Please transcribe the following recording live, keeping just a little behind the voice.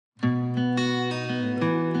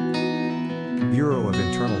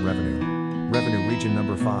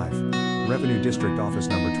number 5. Revenue District Office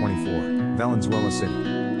number 24, Valenzuela City.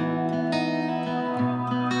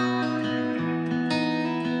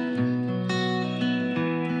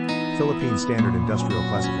 Philippine Standard Industrial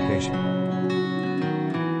Classification.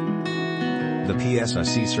 The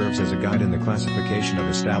PSIC serves as a guide in the classification of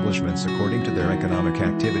establishments according to their economic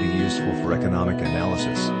activity useful for economic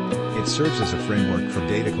analysis. It serves as a framework for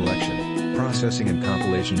data collection, processing and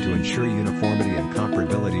compilation to ensure uniformity and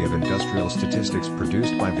comparability of industrial statistics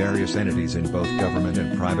produced by various entities in both government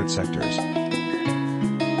and private sectors.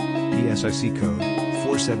 PSIC code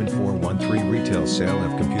 47413 Retail sale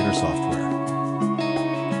of computer software.